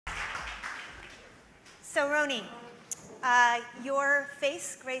So Rony, your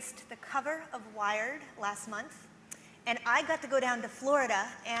face graced the cover of Wired last month, and I got to go down to Florida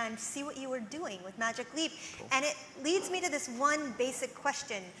and see what you were doing with Magic Leap. Cool. And it leads me to this one basic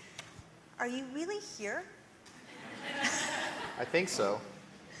question. Are you really here? I think so.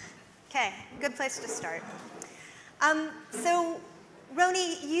 Okay, good place to start. So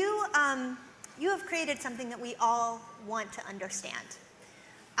Rony, you have created something that we all want to understand.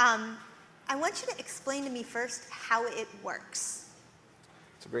 I want you to explain to me first how it works.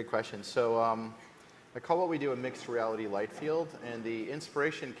 It's a great question. So I call what we do a mixed reality light field, and the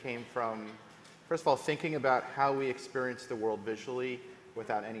inspiration came from, first of all, thinking about how we experience the world visually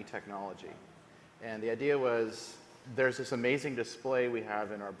without any technology. And the idea was, there's this amazing display we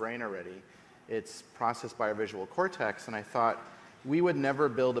have in our brain already. It's processed by our visual cortex, and I thought we would never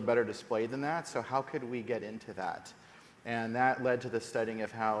build a better display than that, so how could we get into that? And that led to the studying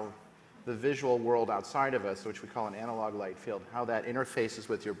of how the visual world outside of us, which we call an analog light field, how that interfaces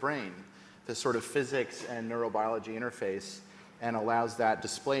with your brain, this sort of physics and neurobiology interface, and allows that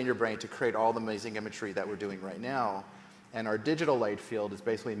display in your brain to create all the amazing imagery that we're doing right now. And our digital light field is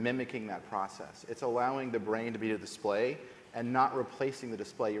basically mimicking that process. It's allowing the brain to be a display and not replacing the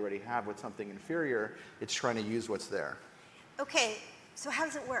display you already have with something inferior. It's trying to use what's there. Okay, so how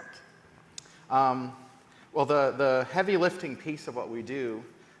does it work? Well, the heavy lifting piece of what we do,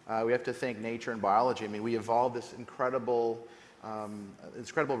 we have to thank nature and biology. I mean, we evolved this incredible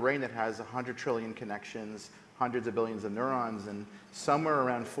brain that has 100 trillion connections, hundreds of billions of neurons, and somewhere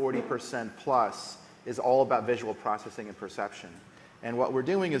around 40% plus is all about visual processing and perception. And what we're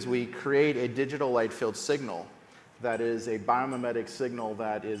doing is we create a digital light field signal that is a biomimetic signal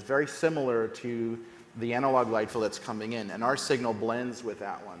that is very similar to the analog light field that's coming in, and our signal blends with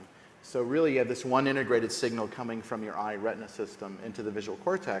that one. So really you have this one integrated signal coming from your eye retina system into the visual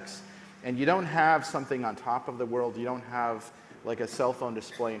cortex, and you don't have something on top of the world. You don't have like a cell phone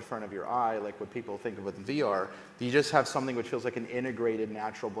display in front of your eye like what people think of with VR. You just have something which feels like an integrated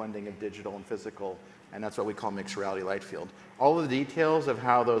natural blending of digital and physical, and that's what we call mixed reality light field. All of the details of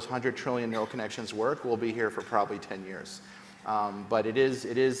how those 100 trillion neural connections work will be here for probably 10 years. But it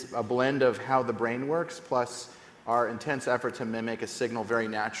is a blend of how the brain works plus our intense effort to mimic a signal very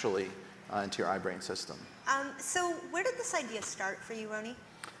naturally into your eye-brain system. So where did this idea start for you, Rony?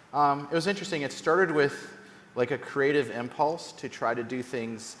 It was interesting. It started with like a creative impulse to try to do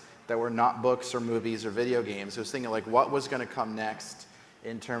things that were not books or movies or video games. I was thinking like what was going to come next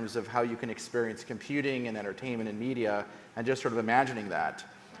in terms of how you can experience computing and entertainment and media, and just sort of imagining that.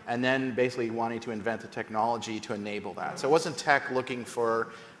 And then basically wanting to invent the technology to enable that. So it wasn't tech looking for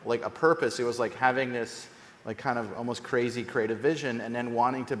like a purpose. It was like having this like kind of almost crazy creative vision and then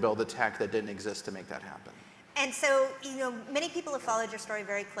wanting to build a tech that didn't exist to make that happen. And so, you know, many people have followed your story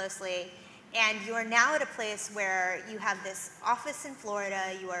very closely, and you are now at a place where you have this office in Florida,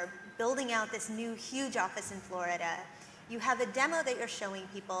 you are building out this new huge office in Florida, you have a demo that you're showing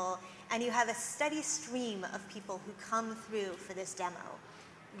people, and you have a steady stream of people who come through for this demo.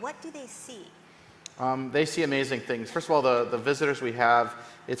 What do they see? They see amazing things. First of all, the visitors we have,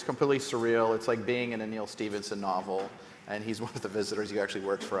 it's completely surreal. It's like being in a Neil Stephenson novel, and he's one of the visitors. He actually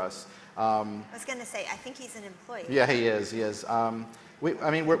works for us. I was going to say, I think he's an employee. Yeah, he is. He is. We've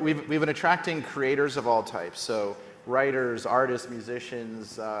been attracting creators of all types. So writers, artists,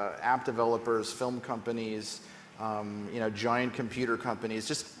 musicians, app developers, film companies, giant computer companies,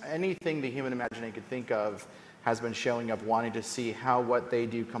 just anything the human imagination could think of has been showing up wanting to see how what they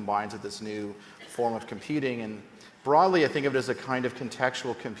do combines with this new form of computing. And broadly, I think of it as a kind of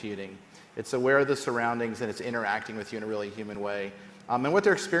contextual computing. It's aware of the surroundings and it's interacting with you in a really human way. And what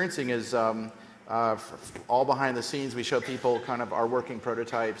they're experiencing is all behind the scenes. We show people kind of our working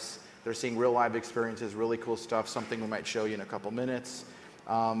prototypes. They're seeing real live experiences, really cool stuff, something we might show you in a couple minutes.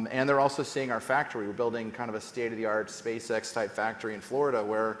 And they're also seeing our factory. We're building kind of a state-of-the-art SpaceX type factory in Florida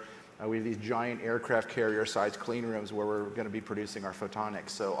where we have these giant aircraft carrier-sized clean rooms where we're going to be producing our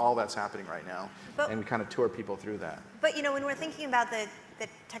photonics. So all that's happening right now, and we kind of tour people through that. But you know, when we're thinking about the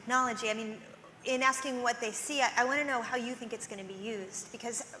technology, I mean, in asking what they see, I want to know how you think it's going to be used,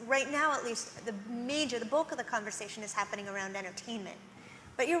 because right now, at least, the bulk of the conversation is happening around entertainment.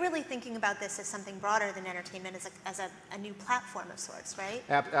 But you're really thinking about this as something broader than entertainment, as a new platform of sorts, right?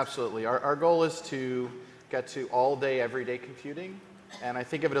 Absolutely. Our goal is to get to all-day, everyday computing. And I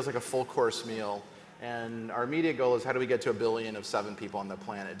think of it as like a full course meal. And our immediate goal is how do we get to 1 billion of 7 people on the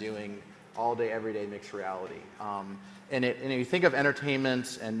planet doing all day, everyday mixed reality. And you think of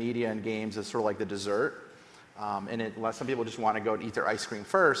entertainment and media and games as sort of like the dessert. Some people just want to go and eat their ice cream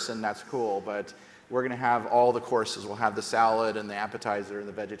first, and that's cool. But we're going to have all the courses. We'll have the salad and the appetizer and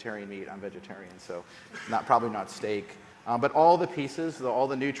the vegetarian meat. I'm vegetarian, so probably not steak. But all the pieces, all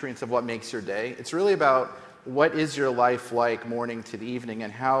the nutrients of what makes your day. It's really about what is your life like morning to the evening,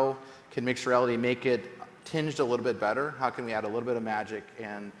 and how can mixed reality make it tinged a little bit better? How can we add a little bit of magic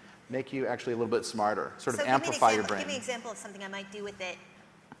and make you actually a little bit smarter, sort of amplify your brain? Give me an example of something I might do with it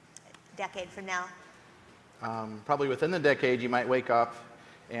a decade from now. Probably within the decade, you might wake up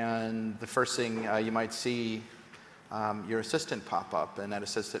and the first thing you might see your assistant pop up, and that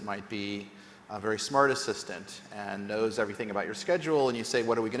assistant might be a very smart assistant and knows everything about your schedule, and you say,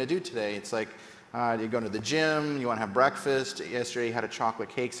 what are we going to do today? It's like, you're going to the gym, you want to have breakfast, yesterday you had a chocolate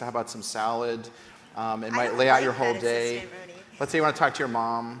cake, so how about some salad? It might lay out your whole day. Let's say you want to talk to your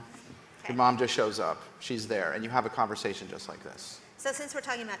mom. Okay. Your mom just shows up, she's there, and you have a conversation just like this. So since we're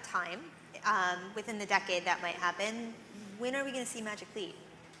talking about time, within the decade that might happen, when are we going to see Magic Leap?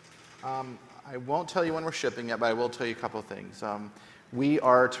 I won't tell you when we're shipping yet, but I will tell you a couple of things. We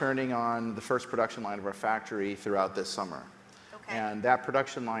are turning on the first production line of our factory throughout this summer. Okay. And that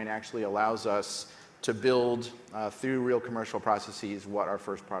production line actually allows us to build through real commercial processes what our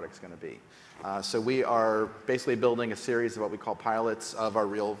first product's going to be. So we are basically building a series of what we call pilots of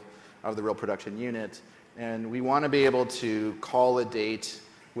the real production unit, and we want to be able to call a date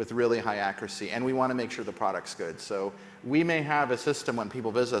with really high accuracy, and we want to make sure the product's good. So we may have a system when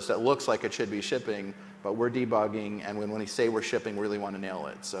people visit us that looks like it should be shipping, but we're debugging, and when we say we're shipping, we really want to nail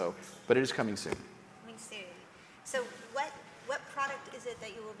it. So, but it is coming soon. Coming soon. So what product is it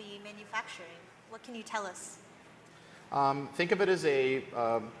that you will be manufacturing? What can you tell us? Think of it as a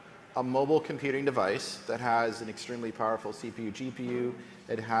mobile computing device that has an extremely powerful CPU, GPU.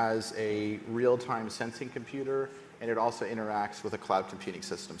 It has a real-time sensing computer, and it also interacts with a cloud computing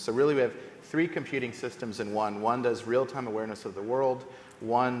system. So really we have 3 computing systems in one. One does real-time awareness of the world,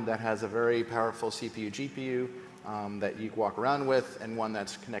 one that has a very powerful CPU, GPU that you can walk around with, and one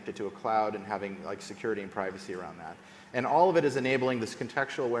that's connected to a cloud and having like security and privacy around that. And all of it is enabling this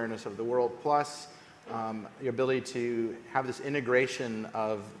contextual awareness of the world, plus your ability to have this integration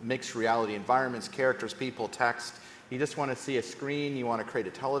of mixed reality environments, characters, people, text. You just want to see a screen, you want to create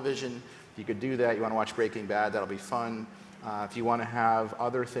a television, you could do that. You want to watch Breaking Bad, that'll be fun. If you want to have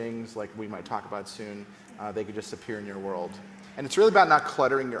other things like we might talk about soon, they could just appear in your world. And it's really about not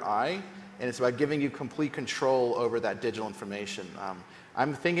cluttering your eye, and it's about giving you complete control over that digital information.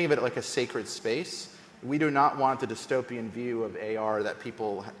 I'm thinking of it like a sacred space. We do not want the dystopian view of AR that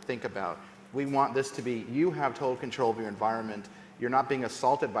people think about. We want this to be, you have total control of your environment. You're not being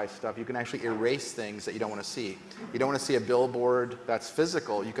assaulted by stuff. You can actually erase things that you don't want to see. You don't want to see a billboard that's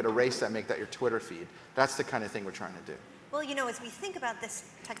physical. You could erase that, make that your Twitter feed. That's the kind of thing we're trying to do. Well, you know, as we think about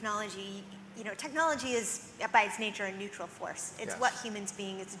this technology, you know, technology is by its nature a neutral force. It's what humans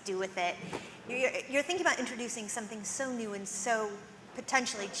beings do with it. You're thinking about introducing something so new and so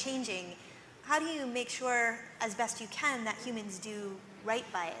potentially changing. How do you make sure, as best you can, that humans do right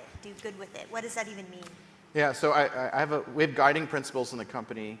by it, do good with it? What does that even mean? Yeah, so we have guiding principles in the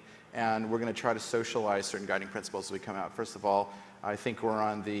company, and we're going to try to socialize certain guiding principles as we come out. First of all, I think we're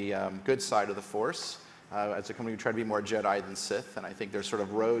on the good side of the Force. As a company, we try to be more Jedi than Sith, and I think there's sort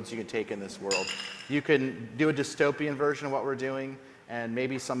of roads you can take in this world. You can do a dystopian version of what we're doing, and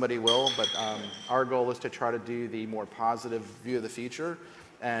maybe somebody will, but our goal is to try to do the more positive view of the future,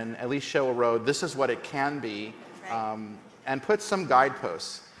 and at least show a road. This is what it can be, and put some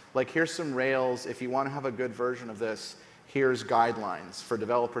guideposts. Like, here's some rails. If you want to have a good version of this, here's guidelines for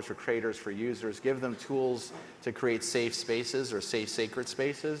developers, for creators, for users. Give them tools to create safe spaces or safe sacred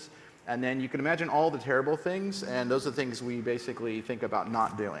spaces. And then you can imagine all the terrible things, and those are the things we basically think about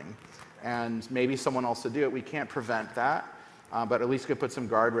not doing. And maybe someone else will do it. We can't prevent that, but at least we could put some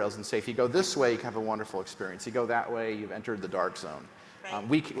guardrails and say, if you go this way, you can have a wonderful experience. You go that way, you've entered the dark zone.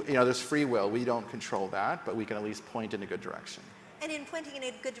 There's free will. We don't control that, but we can at least point in a good direction. And in pointing in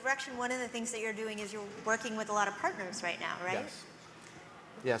a good direction, one of the things that you're doing is you're working with a lot of partners right now, right? Yes.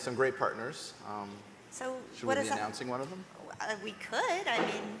 Yeah, some great partners. So should we be announcing one of them? We could. I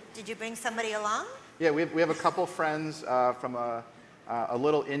mean, did you bring somebody along? Yeah, we have a couple friends from a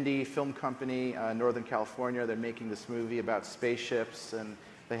little indie film company in Northern California. They're making this movie about spaceships, and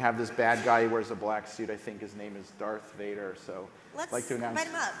they have this bad guy who wears a black suit. I think his name is Darth Vader. So let's I'd like to announce invite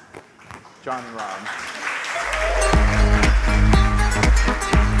him up. John and Rob.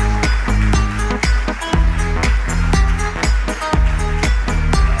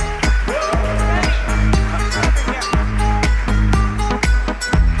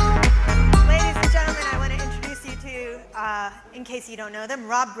 In case you don't know them,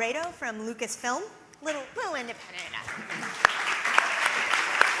 Rob Brado from Lucasfilm, little independent.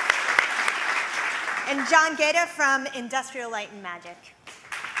 And John Gaeta from Industrial Light and Magic.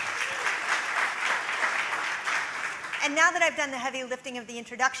 And now that I've done the heavy lifting of the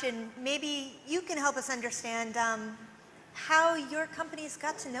introduction, maybe you can help us understand how your companies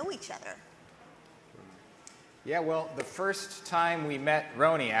got to know each other. Yeah, well, the first time we met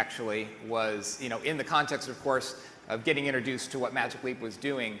Rony actually was, in the context, of course, of getting introduced to what Magic Leap was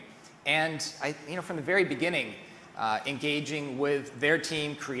doing. And from the very beginning, engaging with their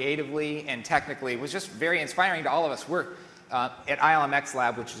team creatively and technically was just very inspiring to all of us. We're at ILM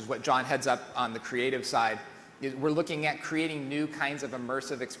Lab, which is what John heads up on the creative side. We're looking at creating new kinds of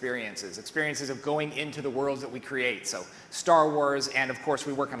immersive experiences of going into the worlds that we create. So Star Wars, and of course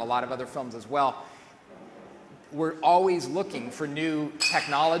we work on a lot of other films as well. We're always looking for new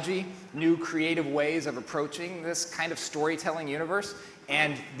technology, new creative ways of approaching this kind of storytelling universe.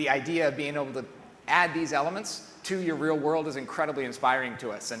 And the idea of being able to add these elements to your real world is incredibly inspiring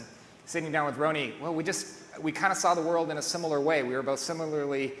to us. And sitting down with Rony, well, we kind of saw the world in a similar way. We were both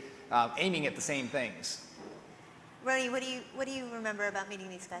similarly aiming at the same things. Rony, what do you remember about meeting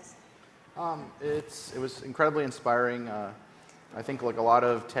these guys? It was incredibly inspiring. I think like a lot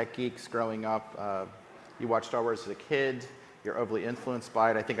of tech geeks growing up, you watch Star Wars as a kid, you're overly influenced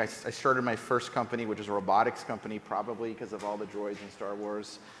by it. I think I started my first company, which was a robotics company, probably because of all the droids in Star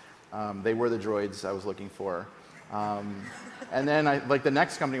Wars. They were the droids I was looking for. And then the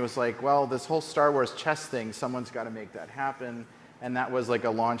next company was like, well, this whole Star Wars chess thing, someone's got to make that happen. And that was like a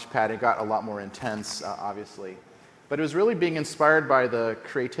launch pad. It got a lot more intense, obviously. But it was really being inspired by the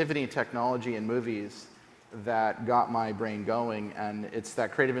creativity and technology in movies that got my brain going. And it's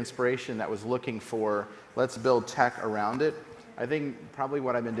that creative inspiration that was looking for, let's build tech around it. I think probably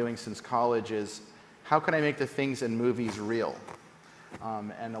what I've been doing since college is, how can I make the things in movies real?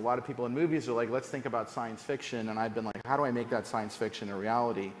 And a lot of people in movies are like, let's think about science fiction. And I've been like, how do I make that science fiction a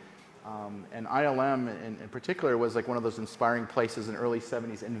reality? And ILM in particular was like one of those inspiring places in the early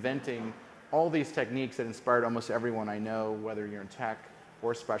 70s, inventing all these techniques that inspired almost everyone I know, whether you're in tech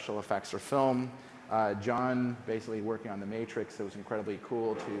or special effects or film. John basically working on The Matrix, it was incredibly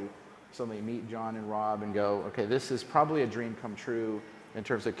cool to suddenly meet John and Rob and go, okay, this is probably a dream come true in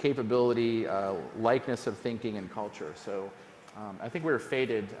terms of capability, likeness of thinking and culture. So I think we were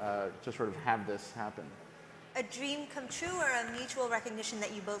fated to sort of have this happen. A dream come true, or a mutual recognition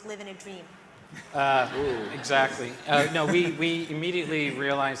that you both live in a dream? Exactly. No, we immediately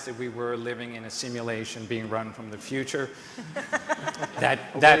realized that we were living in a simulation being run from the future.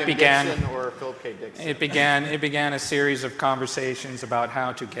 that began. Dixon or Philip K. Dixon. It began a series of conversations about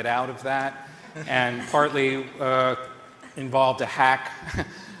how to get out of that, and partly involved a hack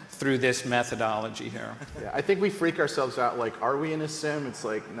through this methodology here. Yeah, I think we freak ourselves out. Like, are we in a sim? It's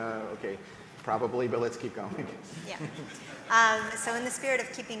like, no, okay, probably, but let's keep going. Yeah. So in the spirit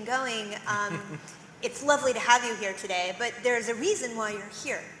of keeping going, it's lovely to have you here today, but there's a reason why you're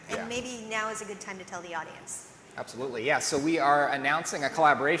here, and maybe now is a good time to tell the audience. Absolutely, yeah. So we are announcing a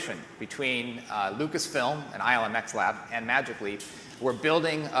collaboration between Lucasfilm and ILM Lab and Magic Leap. We're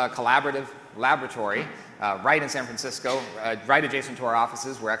building a collaborative laboratory right in San Francisco, right adjacent to our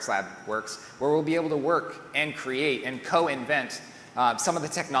offices where XLab works, where we'll be able to work and create and co-invent some of the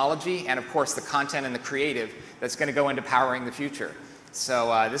technology and, of course, the content and the creative that's going to go into powering the future.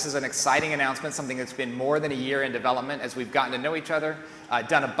 So this is an exciting announcement, something that's been more than a year in development as we've gotten to know each other,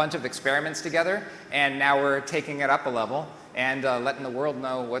 done a bunch of experiments together, and now we're taking it up a level and letting the world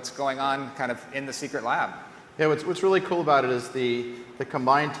know what's going on kind of in the secret lab. Yeah, what's really cool about it is the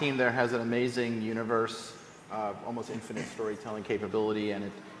combined team there has an amazing universe, almost infinite storytelling capability, and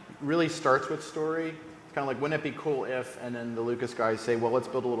it really starts with story. It's kind of like, wouldn't it be cool if, and then the Lucas guys say, well, let's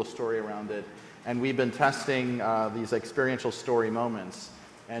build a little story around it. And we've been testing these experiential story moments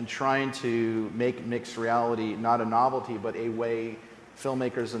and trying to make mixed reality not a novelty, but a way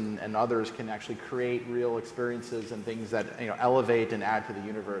filmmakers and others can actually create real experiences and things that elevate and add to the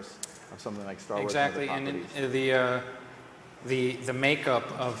universe of something like Star Wars. Exactly, and the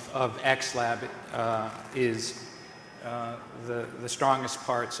makeup of XLab is the strongest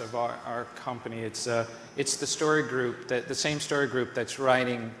parts of our company. It's the story group, the same story group that's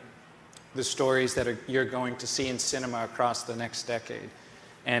writing the stories that you're going to see in cinema across the next decade,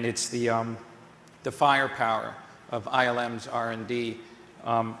 and it's the firepower of ILM's R&D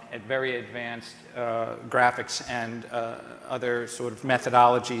at very advanced graphics and other sort of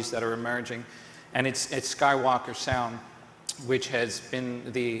methodologies that are emerging, and it's Skywalker Sound, which has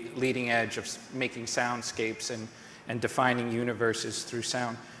been the leading edge of making soundscapes and defining universes through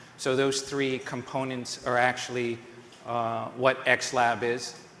sound. So those three components are actually what XLab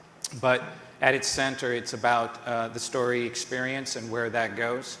is. But at its center, it's about the story experience and where that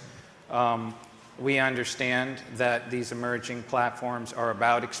goes. we understand that these emerging platforms are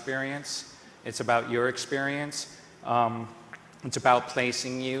about experience. It's about your experience. It's about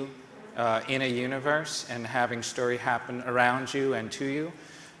placing you in a universe and having story happen around you and to you.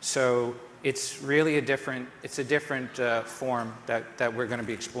 So it's really a different form that we're going to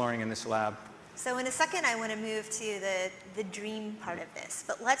be exploring in this lab. So in a second, I want to move to the dream part of this,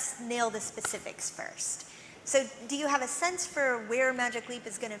 but let's nail the specifics first. So do you have a sense for where Magic Leap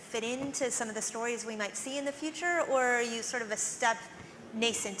is going to fit into some of the stories we might see in the future, or are you sort of a step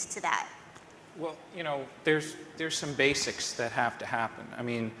nascent to that? Well, you know, there's some basics that have to happen. I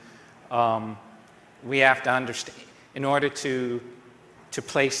mean, we have to understand, in order to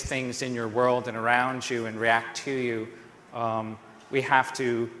place things in your world and around you and react to you, we have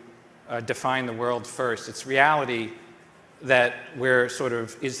to define the world first. It's reality that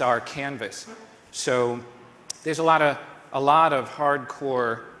is our canvas. So there's a lot of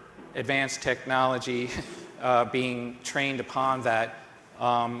hardcore advanced technology being trained upon that,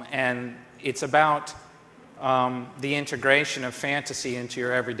 and it's about the integration of fantasy into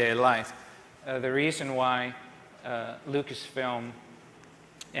your everyday life. The reason why Lucasfilm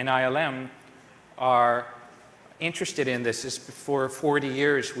and ILM are interested in this is for 40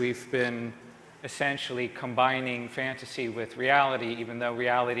 years we've been essentially combining fantasy with reality, even though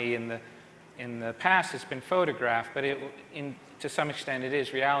reality in the past has been photographed, but to some extent it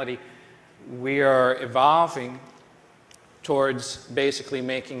is reality. We are evolving towards basically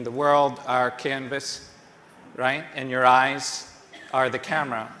making the world our canvas, right? And your eyes are the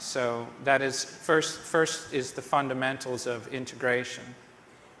camera. So that is first is the fundamentals of integration.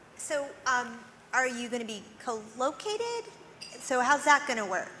 So are you going to be co-located? So how's that going to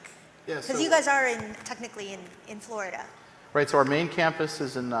work? Because you guys are technically in Florida. Right, so our main campus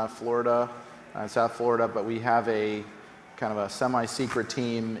is in Florida, South Florida, but we have a kind of a semi-secret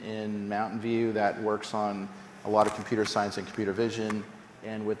team in Mountain View that works on a lot of computer science and computer vision.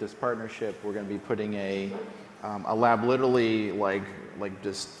 And with this partnership, we're going to be putting a lab literally like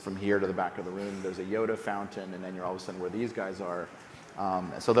just from here to the back of the room. There's a Yoda fountain, and then you're all of a sudden where these guys are.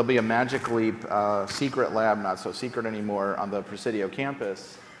 So there'll be a Magic Leap secret lab, not so secret anymore, on the Presidio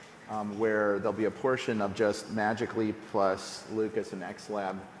campus, where there'll be a portion of just Magic Leap plus Lucas and X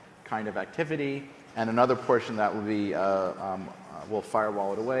Lab kind of activity, and another portion that will be, we'll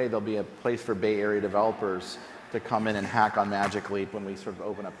firewall it away. There'll be a place for Bay Area developers to come in and hack on Magic Leap when we sort of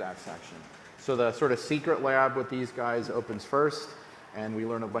open up that section. So the sort of secret lab with these guys opens first, and we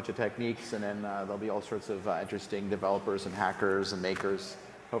learn a bunch of techniques, and then there'll be all sorts of interesting developers and hackers and makers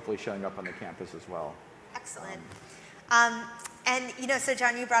hopefully showing up on the campus as well. Excellent. And you know, so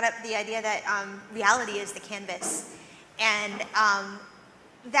John, you brought up the idea that reality is the canvas, and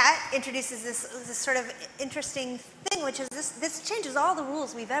that introduces this sort of interesting thing, which is this changes all the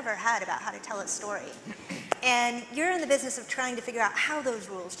rules we've ever had about how to tell a story. And you're in the business of trying to figure out how those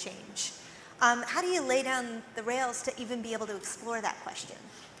rules change. How do you lay down the rails to even be able to explore that question?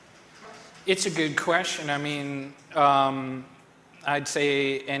 It's a good question. I mean, I'd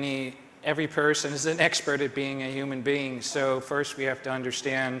say every person is an expert at being a human being. So first we have to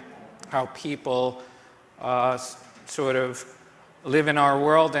understand how people sort of live in our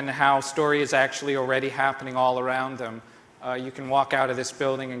world and how story is actually already happening all around them. You can walk out of this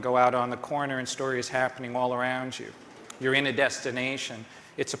building and go out on the corner and story is happening all around you. You're in a destination.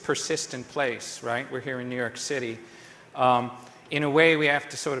 It's a persistent place, right? We're here in New York City. In a way, we have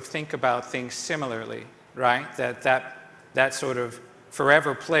to sort of think about things similarly, right? That sort of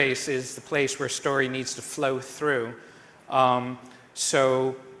forever place is the place where story needs to flow through. And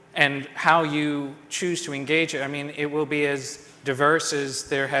how you choose to engage it, I mean, it will be as diverse as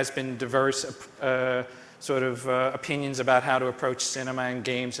there has been diverse opinions about how to approach cinema and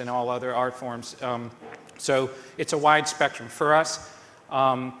games and all other art forms. So it's a wide spectrum. For us,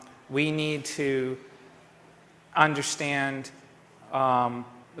 we need to understand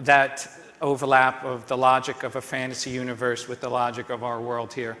that overlap of the logic of a fantasy universe with the logic of our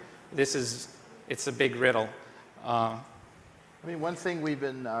world here. It's a big riddle. I mean, one thing we've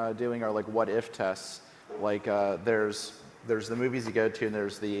been doing are like what-if tests. Like there's the movies you go to, and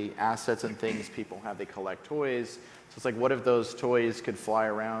there's the assets and things people have. They collect toys. So it's like, what if those toys could fly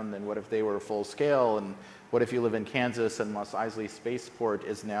around, and what if they were full scale? And what if you live in Kansas and Mos Eisley Spaceport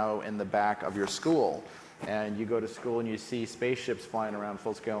is now in the back of your school? And you go to school and you see spaceships flying around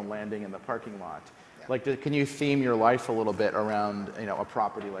full scale and landing in the parking lot. Yeah. Like, can you theme your life a little bit around, you know, a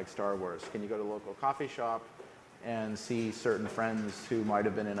property like Star Wars? Can you go to a local coffee shop and see certain friends who might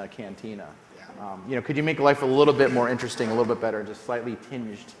have been in a cantina? Yeah. You know, could you make life a little bit more interesting, a little bit better, just slightly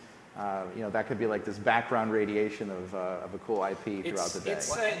tinged you know, that could be like this background radiation of a cool IP throughout the day.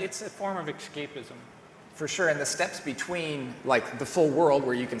 It's a form of escapism. For sure, and the steps between like the full world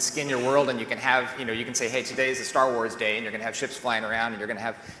where you can skin your world and you can have, you know, you can say, hey, today is a Star Wars day and you're going to have ships flying around and you're going to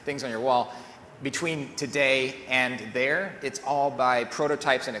have things on your wall. Between today and there, it's all by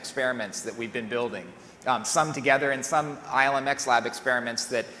prototypes and experiments that we've been building. Some together and some ILMX lab experiments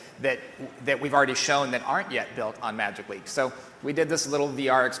that we've already shown that aren't yet built on Magic Leap. So we did this little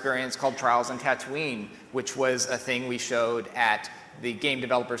VR experience called Trials on Tatooine, which was a thing we showed at the Game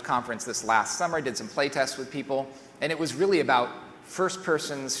Developers Conference this last summer, did some play tests with people, and it was really about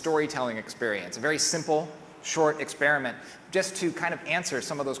first-person storytelling experience, a very simple, short experiment, just to kind of answer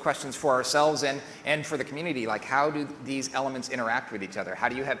some of those questions for ourselves and for the community, like how do these elements interact with each other? How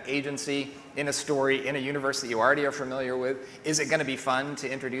do you have agency in a story, in a universe that you already are familiar with? Is it going to be fun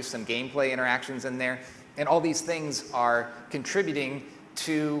to introduce some gameplay interactions in there? And all these things are contributing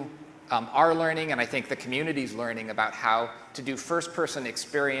to our learning, and I think the community's learning about how to do first-person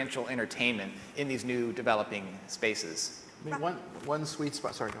experiential entertainment in these new developing spaces. I mean, one sweet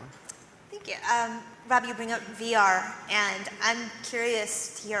spot, sorry, go on. Thank you. Rob, you bring up VR, and I'm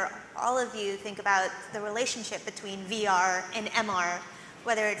curious to hear all of you think about the relationship between VR and MR,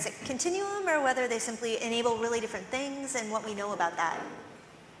 whether it's a continuum or whether they simply enable really different things and what we know about that.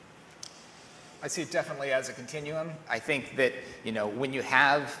 I see it definitely as a continuum. I think that, you know, when you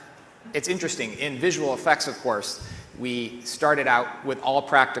have, it's interesting, in visual effects, of course, we started out with all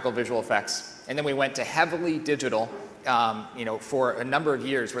practical visual effects, and then we went to heavily digital, you know, for a number of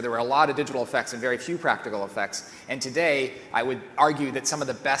years where there were a lot of digital effects and very few practical effects. And today, I would argue that some of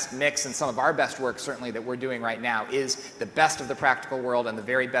the best mix and some of our best work, certainly, that we're doing right now is the best of the practical world and the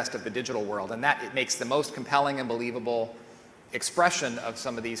very best of the digital world. And that it makes the most compelling and believable expression of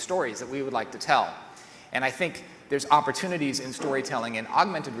some of these stories that we would like to tell. And I think there's opportunities in storytelling in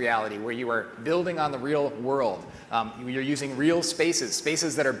augmented reality where you are building on the real world. You're using real spaces,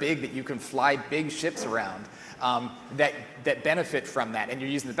 spaces that are big, that you can fly big ships around, that benefit from that. And you're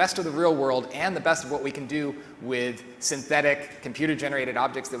using the best of the real world and the best of what we can do with synthetic, computer-generated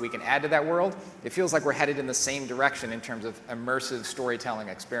objects that we can add to that world. It feels like we're headed in the same direction in terms of immersive storytelling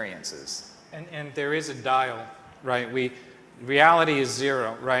experiences. And there is a dial, right? Reality is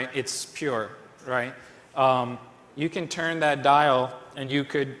zero, right? It's pure, right? You can turn that dial and you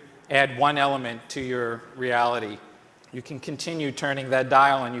could add one element to your reality. You can continue turning that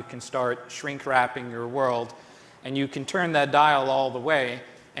dial and you can start shrink wrapping your world, and you can turn that dial all the way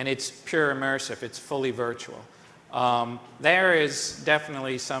and it's pure immersive, it's fully virtual. There is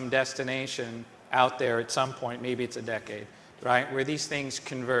definitely some destination out there at some point, maybe it's a decade, right, where these things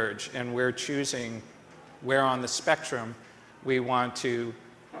converge and we're choosing where on the spectrum we want to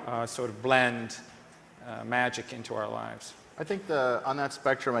sort of blend magic into our lives. I think on that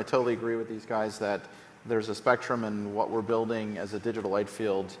spectrum, I totally agree with these guys that there's a spectrum in what we're building as a digital light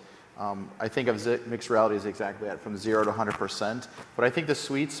field. I think of mixed reality as exactly that, from 0 to 100%. But I think the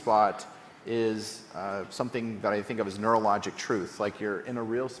sweet spot is something that I think of as neurologic truth. Like you're in a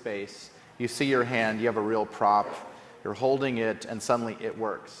real space, you see your hand, you have a real prop, you're holding it, and suddenly it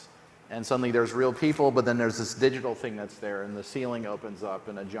works. And suddenly there's real people, but then there's this digital thing that's there, and the ceiling opens up,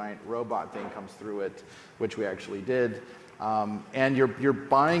 and a giant robot thing comes through it, which we actually did. And you're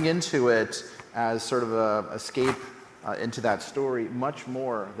buying into it as sort of a escape into that story much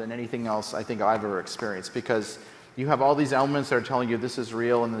more than anything else I think I've ever experienced, because you have all these elements that are telling you this is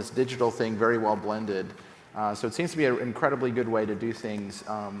real and this digital thing very well blended. So it seems to be an incredibly good way to do things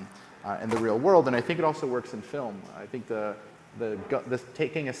in the real world, and I think it also works in film. I think the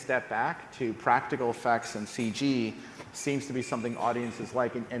taking a step back to practical effects and CG seems to be something audiences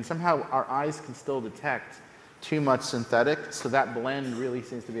like, and somehow our eyes can still detect too much synthetic, so that blend really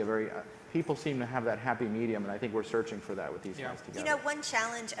seems to be a very, people seem to have that happy medium, and I think we're searching for that with these guys together. You know, one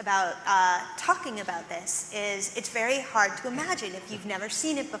challenge about talking about this is it's very hard to imagine if you've never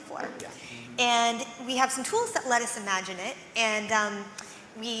seen it before. Yeah. And we have some tools that let us imagine it, and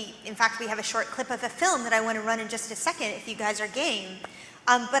in fact, we have a short clip of a film that I want to run in just a second if you guys are game.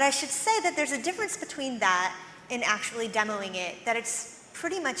 But I should say that there's a difference between that and actually demoing it, that it's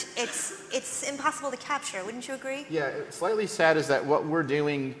pretty much, it's impossible to capture. Wouldn't you agree? Yeah, slightly sad is that what we're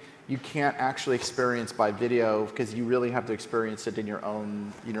doing, you can't actually experience by video, because you really have to experience it in your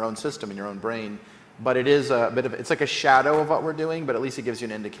own system, in your own brain. But it is a bit of, it's like a shadow of what we're doing, but at least it gives you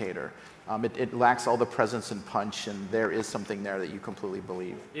an indicator. It lacks all the presence and punch, and there is something there that you completely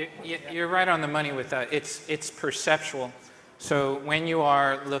believe. You're right on the money with that. It's perceptual. So when you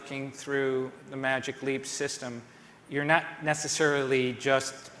are looking through the Magic Leap system, you're not necessarily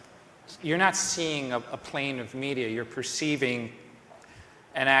just, you're not seeing a plane of media. You're perceiving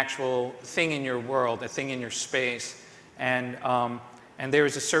an actual thing in your world, a thing in your space. And there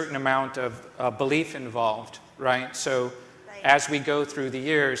is a certain amount of belief involved, right? So as we go through the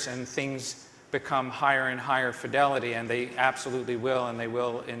years and things become higher and higher fidelity, and they absolutely will, and they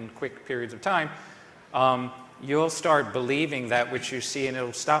will in quick periods of time, you'll start believing that which you see, and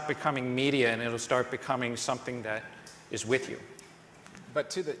it'll stop becoming media, and it'll start becoming something that is with you. But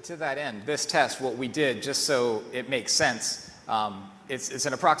to that end, this test, what we did, just so it makes sense, it's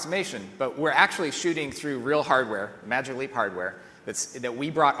an approximation, but we're actually shooting through real hardware, Magic Leap hardware, that we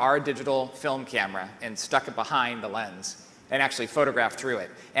brought our digital film camera and stuck it behind the lens and actually photographed through it.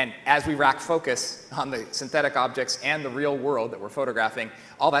 And as we rack focus on the synthetic objects and the real world that we're photographing,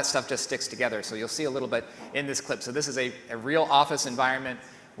 all that stuff just sticks together. So you'll see a little bit in this clip. So this is a real office environment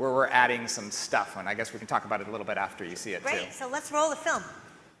where we're adding some stuff, and I guess we can talk about it a little bit after you see it too. Great, so let's roll the film.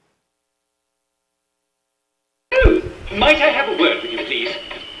 Oh, might I have a word with you, please?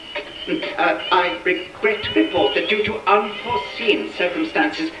 I regret to report that due to unforeseen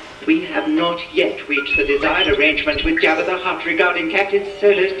circumstances, we have not yet reached the desired arrangement with Jabba the Hutt regarding Captain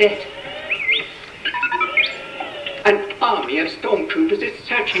Solo's death. An army of stormtroopers is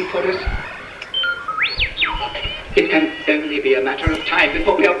searching for us. It can only be a matter of time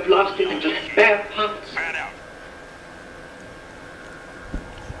before we are blasted into spare parts.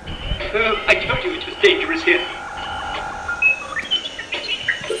 I told you it was dangerous here.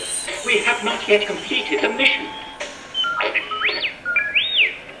 We have not yet completed the mission.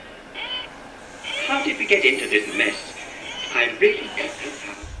 How did we get into this mess? I really don't know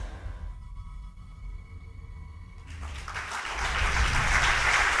how.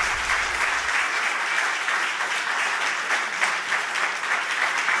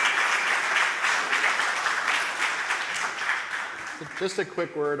 Just a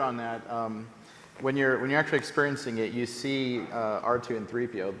quick word on that. When you're actually experiencing it, you see R2 and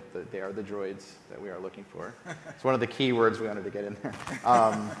 3PO. They are the droids that we are looking for. It's one of the key words we wanted to get in there.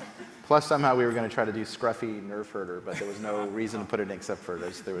 Plus, somehow we were going to try to do scruffy nerf herder, but there was no reason to put it in except for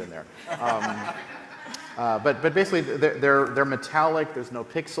just threw it in there. But basically, they're metallic. There's no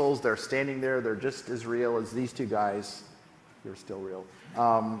pixels. They're standing there. They're just as real as these two guys. You're still real.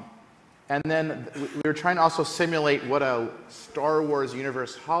 And then we were trying to also simulate what a Star Wars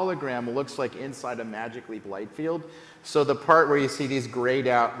universe hologram looks like inside a Magic Leap light field. So the part where you see these grayed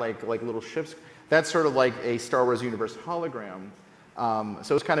out like little ships, that's sort of like a Star Wars universe hologram.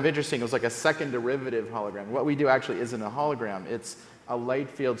 So it's kind of interesting. It was like a second derivative hologram. What we do actually isn't a hologram. It's a light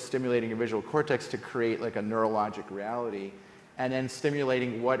field stimulating your visual cortex to create like a neurologic reality, and then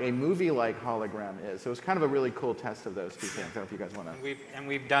stimulating what a movie-like hologram is. So it's kind of a really cool test of those two things. I don't know if you guys want to. And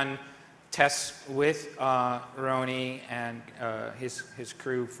we've done tests with Rony and his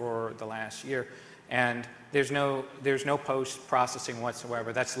crew for the last year, and there's no post-processing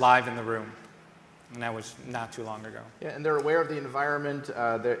whatsoever. That's live in the room, and that was not too long ago. Yeah, and they're aware of the environment.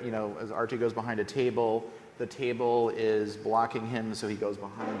 You know, as R2 goes behind a table, the table is blocking him, so he goes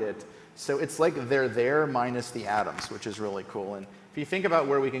behind it. So it's like they're there minus the atoms, which is really cool. And if you think about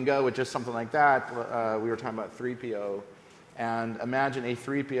where we can go with just something like that, we were talking about 3PO. And imagine a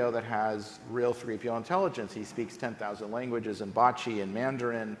 3PO that has real 3PO intelligence. He speaks 10,000 languages in Bocce and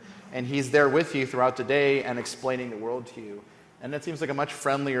Mandarin, and he's there with you throughout the day and explaining the world to you. And that seems like a much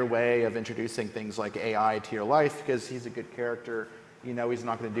friendlier way of introducing things like AI to your life, because he's a good character. You know he's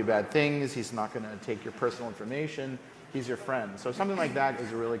not going to do bad things. He's not going to take your personal information. He's your friend. So something like that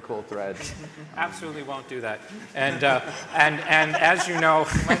is a really cool thread. Absolutely won't do that. And as you know,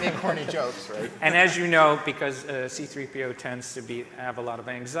 might make corny jokes, right? And as you know, because C-3PO tends to have a lot of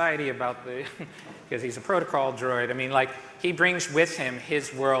anxiety about because he's a protocol droid. I mean, like, he brings with him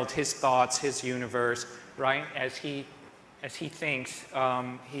his world, his thoughts, his universe, right? As he thinks,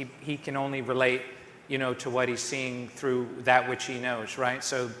 he can only relate, you know, to what he's seeing through that which he knows, right?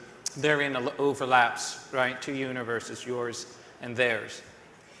 So therein overlaps, right? Two universes, yours and theirs.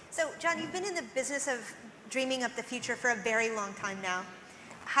 So, John, you've been in the business of dreaming up the future for a very long time now.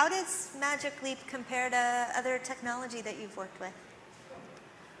 How does Magic Leap compare to other technology that you've worked with?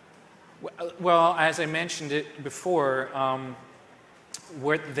 Well, as I mentioned it before,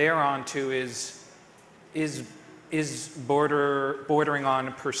 what they're onto is bordering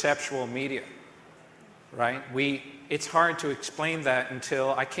on perceptual media, right? It's hard to explain that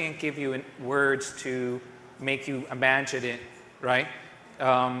until I can't give you words to make you imagine it, right?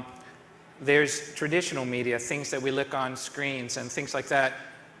 There's traditional media, things that we look on screens and things like that,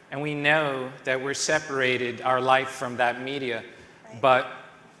 and we know that we're separated our life from that media. Right. But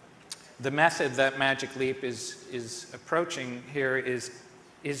the method that Magic Leap is approaching here is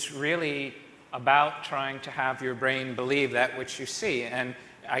really about trying to have your brain believe that which you see. And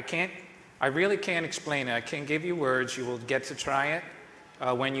I really can't explain it. I can't give you words. You will get to try it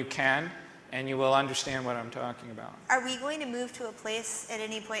when you can, and you will understand what I'm talking about. Are we going to move to a place at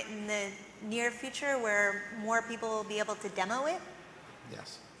any point in the near future where more people will be able to demo it?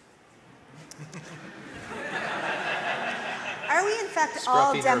 Yes. Are we in fact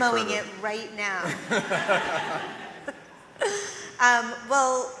all demoing it right now?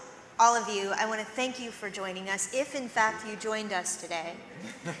 Well, all of you, I want to thank you for joining us, if in fact you joined us today,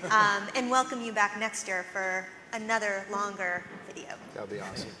 and welcome you back next year for another longer video. That would be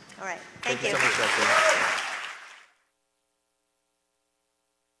awesome. All right, thank you. Thank you so much, Jessi.